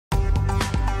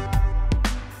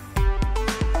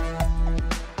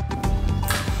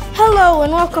Hello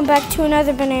and welcome back to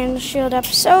another Banana Shield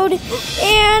episode,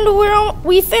 and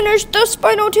we finished the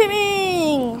Spino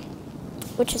taming,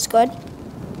 which is good.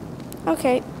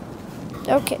 Okay.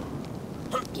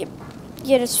 Yep.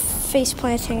 Get his face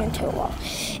planting into a wall,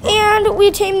 and we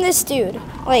tamed this dude.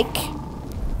 Like,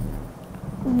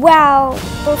 while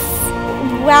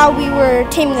we were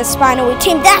taming the Spino, we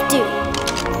tamed that dude.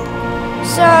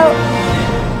 So,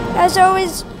 as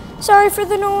always, sorry for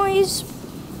the noise.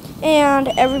 And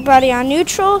everybody on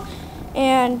neutral,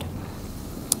 and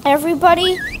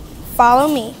everybody follow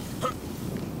me.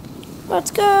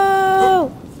 Let's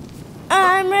go.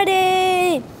 I'm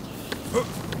ready.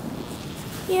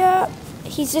 Yeah,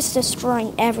 he's just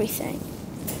destroying everything.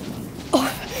 Oh.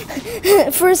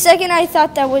 For a second I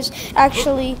thought that was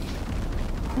actually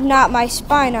not my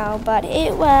Spino, but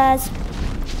it was.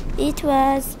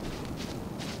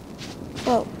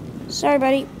 Whoa, sorry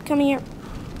buddy, come here.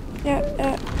 Yep.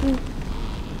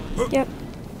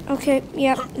 Okay,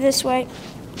 yep, this way.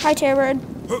 Hi, Terrorbird.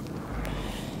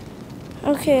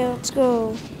 Okay, let's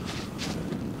go.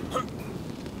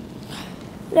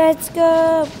 Let's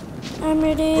go. I'm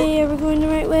ready. Are we going the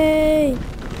right way?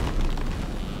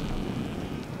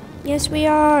 Yes, we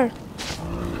are.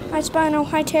 Hi, Spino.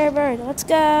 Hi, Terrorbird. Let's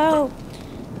go.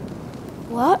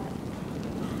 What?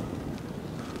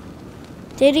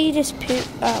 Did he just poop?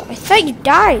 Oh, I thought you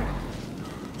died.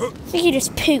 I think he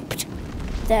just pooped,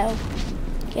 though.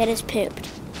 Yeah, just pooped.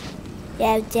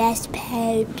 Yeah, just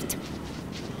pooped.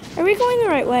 Are we going the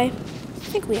right way? I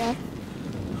think we are.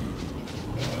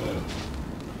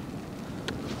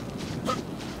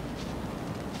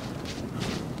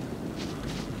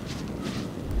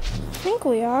 I think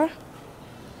we are.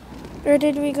 Or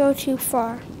did we go too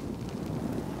far?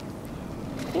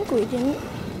 I think we didn't.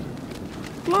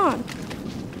 Come on.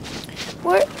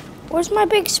 Where's my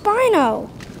big Spino?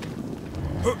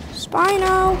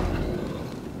 Spino,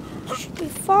 should be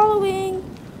following.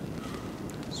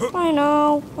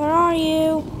 Spino, where are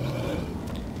you?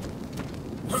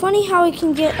 Funny how we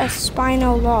can get a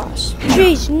Spino lost.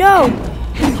 Jeez, no!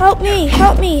 Help me,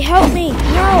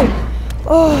 no!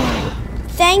 Oh,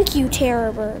 thank you,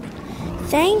 Terrorbird.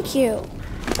 Thank you.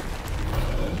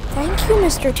 Thank you,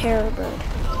 Mr. Terrorbird.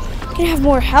 You can have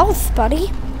more health, buddy.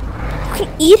 You can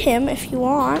eat him if you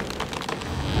want.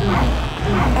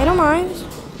 I don't mind.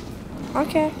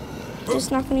 Okay.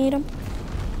 Just not gonna eat him.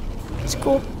 It's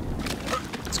cool.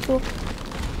 It's cool.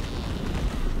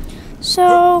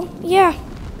 So, yeah.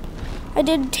 I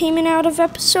did taming out of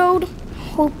episode.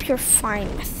 Hope you're fine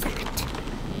with that.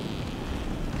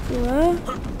 What?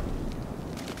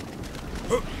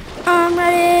 I'm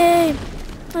ready.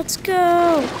 Let's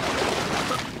go.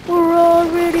 We're all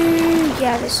ready.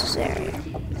 Yeah, this is the area.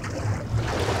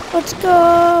 Let's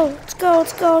go.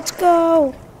 Let's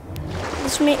go.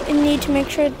 Just need to make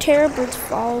sure the Terrorbird's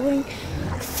following.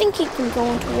 I think he can go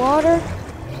into water.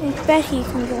 I bet he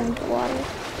can go into water.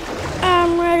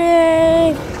 I'm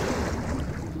ready.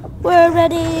 We're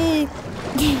ready.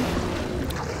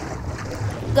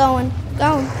 Going.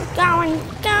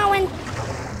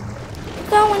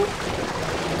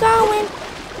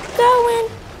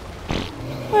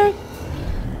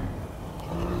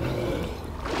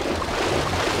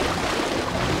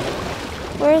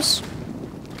 Where's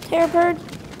Terrorbird?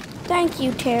 Thank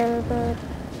you, Terrorbird.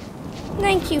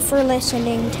 Thank you for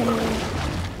listening to me.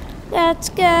 Let's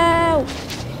go.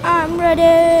 I'm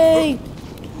ready.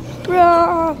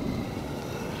 Roar.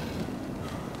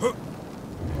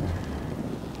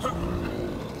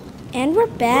 And we're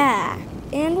back.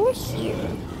 And we're here.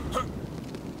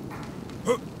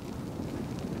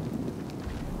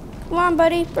 Come on,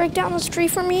 buddy. Break down this tree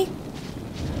for me.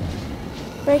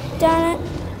 Break down it.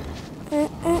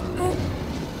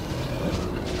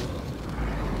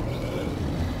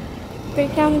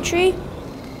 Break down the tree?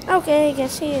 Okay, I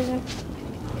guess he isn't.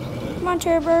 Come on,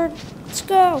 Terrorbird. Let's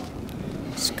go.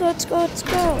 Let's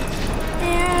go.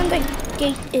 And the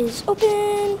gate is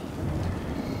open.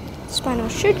 Spino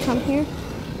should come here.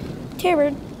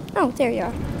 Terrorbird. Oh, there you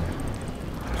are.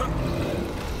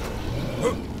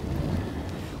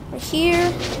 We're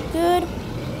here. Good.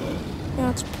 Now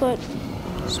let's put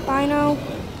Spino.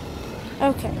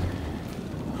 Okay.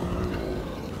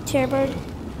 Terrorbird.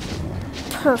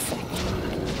 Perfect.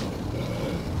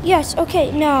 Yes,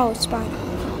 okay, no, Spino.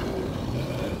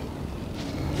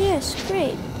 Yes,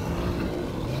 great.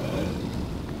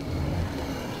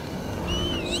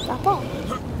 Stop all.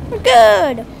 We're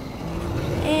good.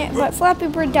 But Flappy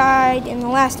Bird died in the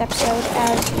last episode,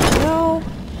 as you know.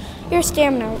 You're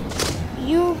Stamina.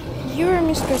 You're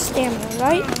Mr. Stamina,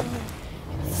 right? I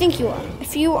think you are.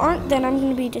 If you aren't, then I'm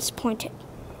going to be disappointed.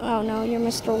 Oh no, you're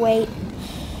Mr. Weight.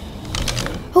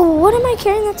 Oh, what am I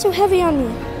carrying that's so heavy on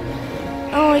me?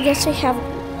 Oh, I guess I have,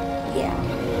 yeah.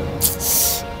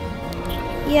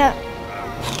 Yep.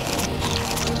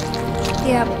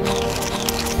 Yep.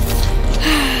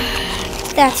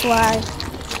 That's why.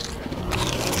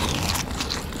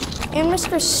 And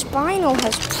Mr. Spino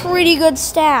has pretty good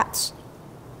stats.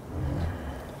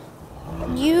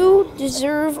 You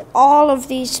deserve all of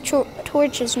these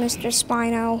torches, Mr.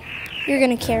 Spino. You're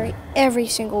gonna carry every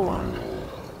single one.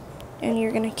 And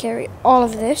you're gonna carry all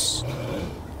of this,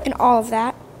 and all of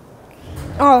that,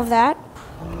 all of that.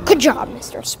 Good job,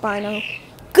 Mr. Spino.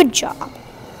 Good job.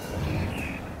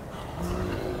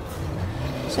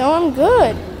 So I'm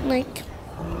good. Like,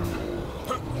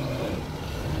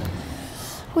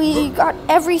 we got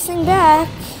everything back,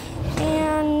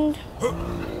 and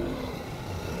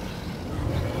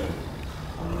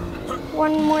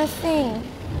one more thing.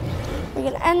 We're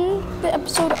gonna end the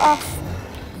episode off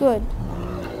good.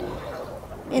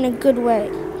 In a good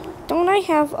way. Don't I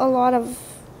have a lot of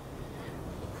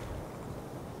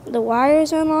the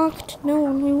wires unlocked? No,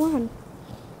 only one.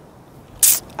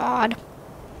 Odd.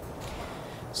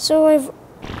 So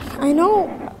I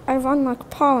know I've unlocked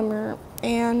polymer,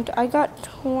 and I got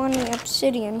 20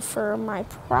 obsidian for my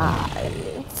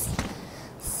prize.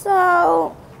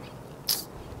 So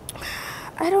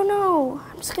I don't know.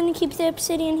 I'm just gonna keep the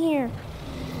obsidian here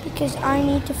because I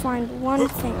need to find one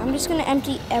thing. I'm just gonna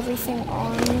empty everything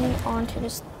onto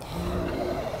this.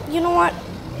 You know what?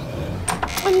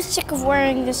 I'm sick of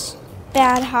wearing this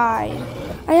bad hide.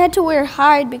 I had to wear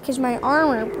hide because my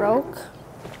armor broke.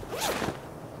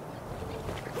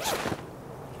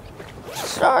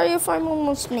 Sorry if I'm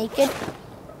almost naked.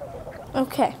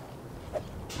 Okay.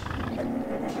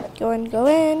 Go in, go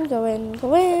in, go in,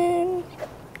 go in.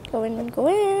 Go in, go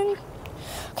in.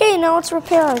 Okay, now let's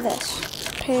repair this.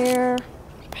 Repair,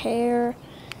 repair,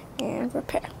 and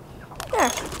repair.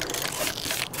 There.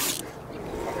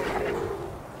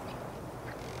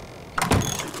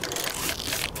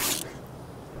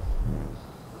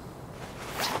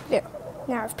 There.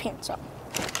 Now I have pants on.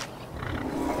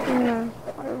 And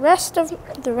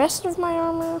the rest of my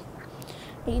armor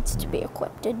needs to be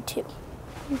equipped too.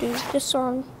 Do this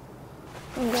on,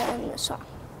 and then this on.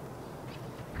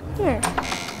 There.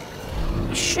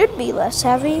 It should be less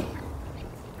heavy.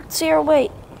 Let's see our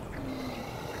weight.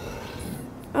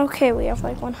 Okay, we have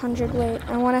like 100 weight.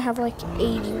 I want to have like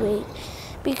 80 weight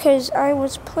because I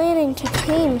was planning to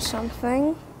tame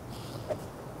something.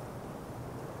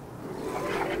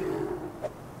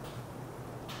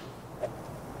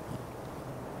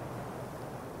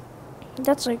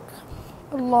 That's like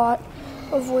a lot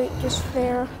of weight just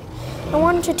there. I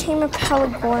wanted to tame a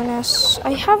Pelagornis.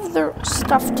 I have the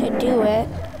stuff to do it.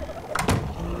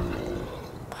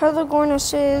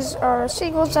 Pelagornises are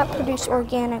seagulls that produce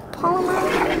organic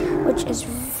polymer, which is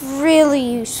really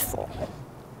useful.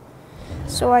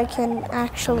 So I can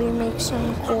actually make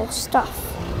some cool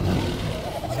stuff.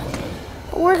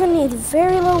 But we're gonna need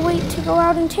very low weight to go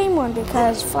out and tame one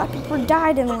because Flappy Bird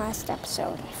died in the last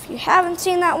episode. If you haven't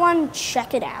seen that one,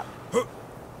 check it out.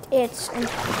 It's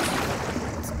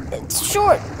intense. It's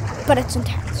short, but it's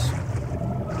intense.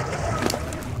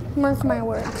 Mark my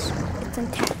words, it's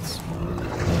intense.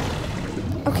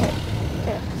 Okay,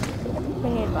 there. We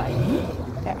need light.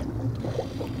 There.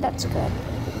 That's good.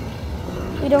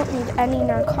 We don't need any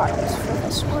narcotics for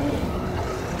this one.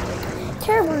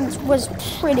 Terror was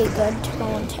pretty good to go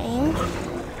and tame.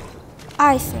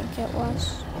 I think it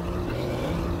was.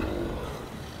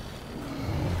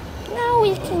 Now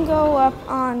we can go up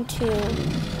onto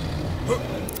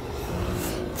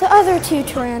the other two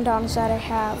pteranodons that I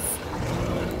have,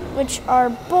 which are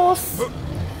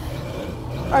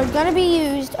going to be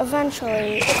used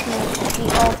eventually to make the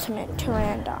ultimate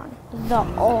pteranodon. The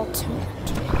ultimate.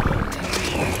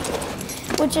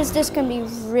 Which is just going to be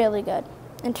really good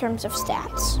in terms of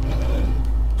stats.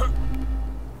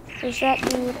 There's that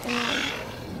dude, and then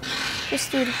this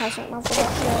dude hasn't leveled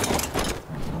up yet.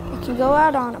 I can go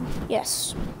out on him.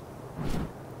 Yes.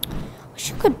 Wish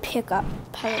you could pick up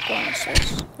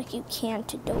Pelagornises like you can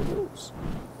to dodos.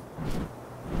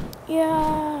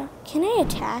 Yeah. Can I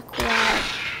attack without?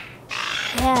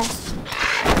 Yes.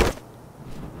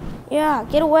 Yeah,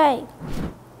 get away.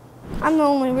 I'm the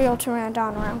only real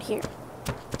pteranodon around here.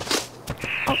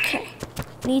 Okay.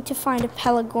 Need to find a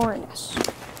Pelagornis.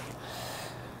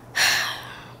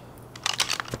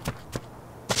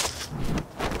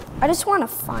 I just want to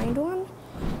find one.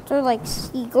 They're like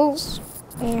seagulls,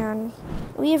 and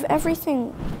we have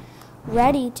everything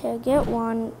ready to get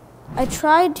one. I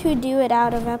tried to do it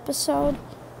out of episode,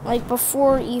 like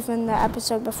before even the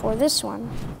episode before this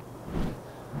one.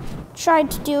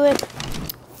 Tried to do it,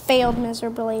 failed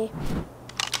miserably.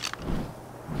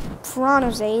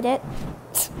 Piranhas ate it.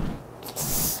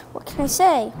 What can I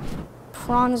say?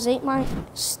 Piranhas ate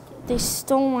they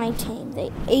stole my tame. They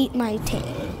ate my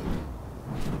tame.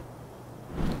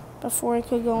 Before I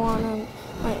could go on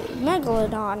my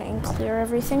megalodon and clear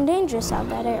everything dangerous out of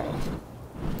that area.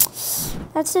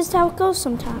 That's just how it goes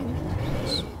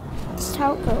sometimes. That's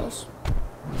how it goes.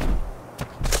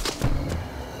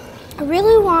 I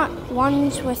really want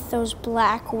ones with those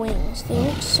black wings. They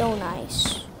look so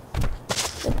nice.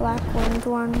 The black winged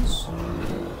ones.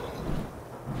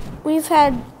 We've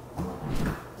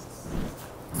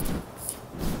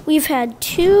had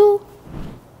 2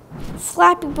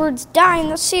 Flappy Birds die in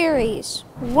the series.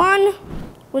 One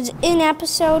was in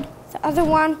episode, the other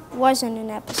one wasn't in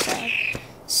episode.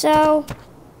 So,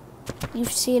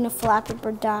 you've seen a Flappy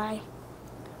Bird die.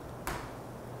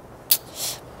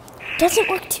 Doesn't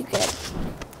look too good.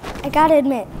 I gotta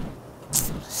admit,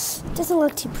 doesn't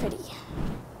look too pretty.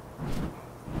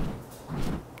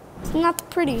 It's not the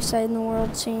prettiest sight in the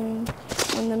world seeing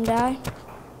one of them die.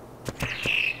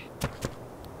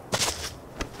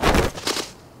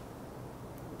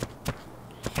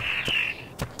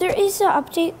 There is an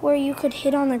update where you could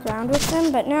hit on the ground with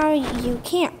them, but now you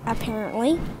can't,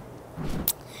 apparently.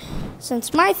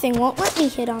 Since my thing won't let me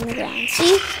hit on the ground.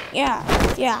 See? Yeah.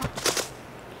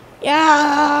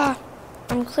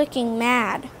 I'm clicking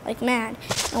mad, like mad,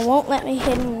 and won't let me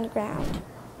hit on the ground.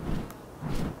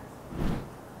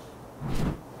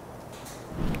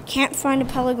 Can't find a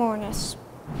Pelagornis.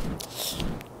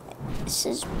 This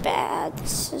is bad.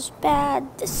 This is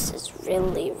bad. This is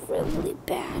really, really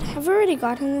bad. Have I already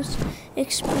gotten this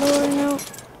Explorer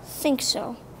note? Think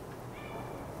so.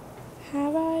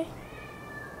 Have I?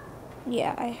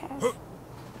 Yeah, I have.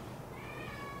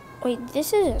 Wait,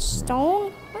 this is a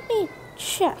stone? Let me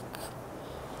check.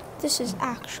 This is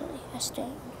actually a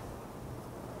stone.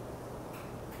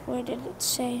 Where did it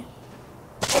say?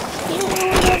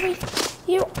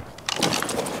 You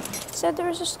said there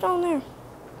was a stone there.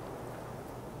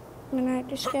 Midnight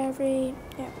discovery.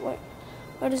 Yeah,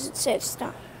 what does it say?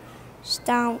 Stone.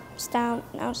 No stone.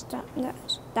 No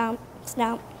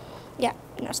stone. Yeah,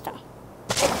 no stone.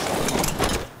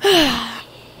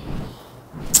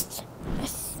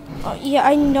 Oh, yeah,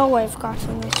 I know I've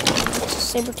gotten this one. It's a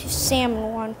saber-tooth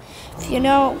salmon one. If you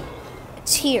know,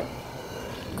 it's here.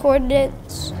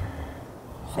 Coordinates.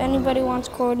 If anybody wants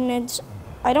coordinates,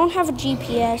 I don't have a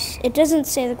GPS. It doesn't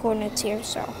say the coordinates here,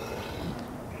 so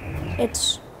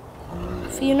it's.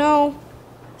 If you know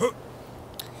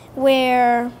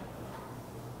where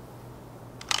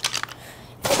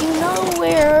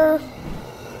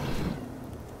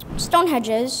Stonehenge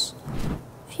is,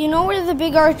 if you know where the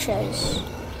big arch is,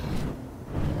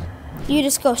 you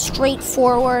just go straight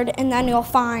forward and then you'll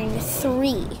find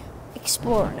 3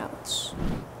 Explorer notes.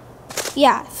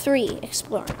 Yeah, 3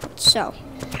 Explorer notes, so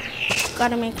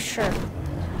gotta make sure.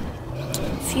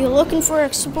 If you're looking for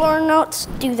Explorer notes,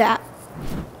 do that.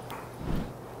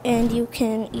 And you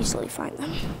can easily find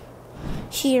them.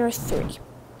 Here are 3.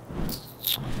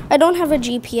 I don't have a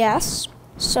GPS,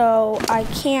 so I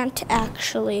can't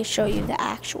actually show you the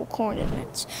actual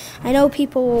coordinates. I know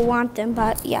people will want them,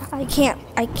 but yeah, I can't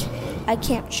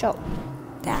show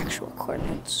the actual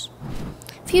coordinates.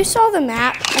 If you saw the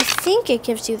map, I think it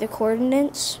gives you the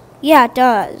coordinates. Yeah, it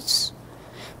does,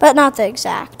 but not the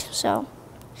exact. So,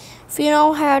 if you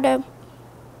know how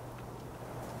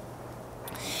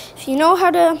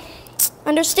to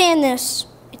understand this,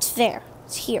 it's there.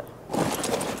 It's here.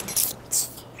 It's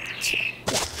here.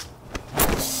 Yeah.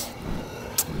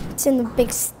 It's in the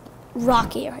big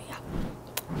rocky area.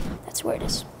 That's where it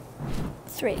is.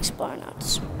 3 Explorer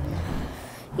notes.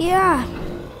 Yeah.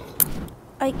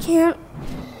 I can't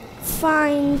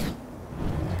find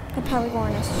a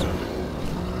Pelagornis.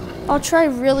 I'll try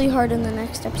really hard in the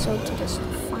next episode to just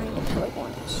find a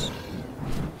Pelagornis.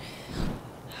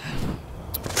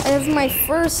 I have my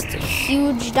first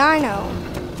huge dino.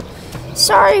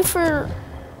 Sorry for,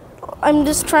 I'm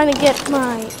just trying to get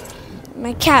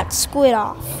my cat Squid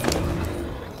off.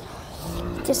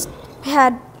 Just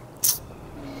had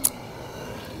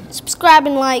subscribe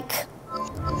and like.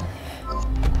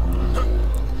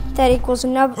 That equals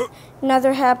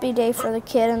another happy day for the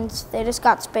kittens. They just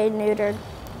got spayed and neutered.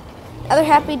 Another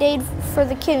happy day for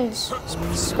the kittens.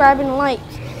 Subscribe and like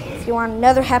if you want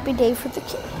another happy day for the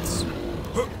kittens.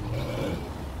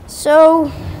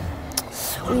 So,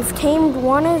 we've tamed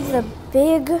one of the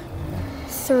big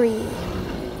 3.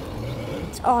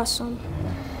 It's awesome.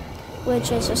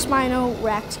 Which is a Spino,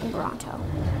 Rex, and Bronto.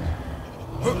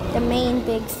 The main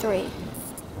big 3.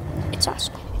 It's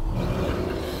awesome.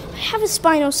 I have a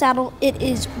Spino saddle. It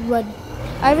is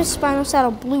I have a Spino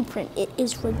saddle blueprint. It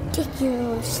is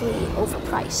ridiculously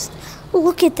overpriced.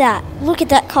 Look at that. Look at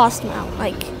that cost amount.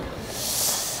 Like,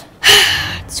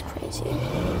 it's crazy.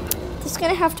 This is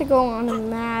gonna have to go on a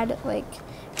mad, like,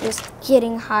 just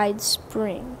getting hide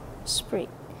spree.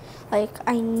 Like,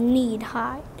 I need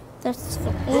hide. That's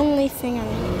the only thing I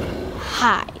need.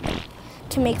 Hide.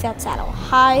 To make that saddle.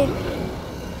 Hide.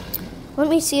 Let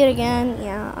me see it again.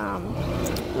 Yeah,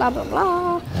 blah, blah,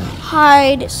 blah.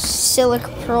 Hide,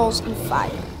 silica pearls, and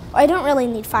fiber. I don't really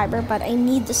need fiber, but I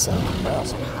need the silica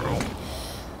pearls and hide.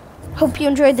 Hope you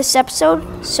enjoyed this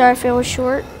episode. Sorry if it was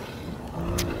short.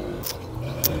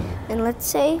 And let's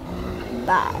say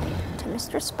bye to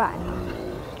Mr. Spino.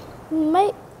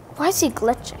 Why is he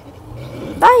glitching?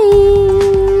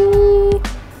 Bye!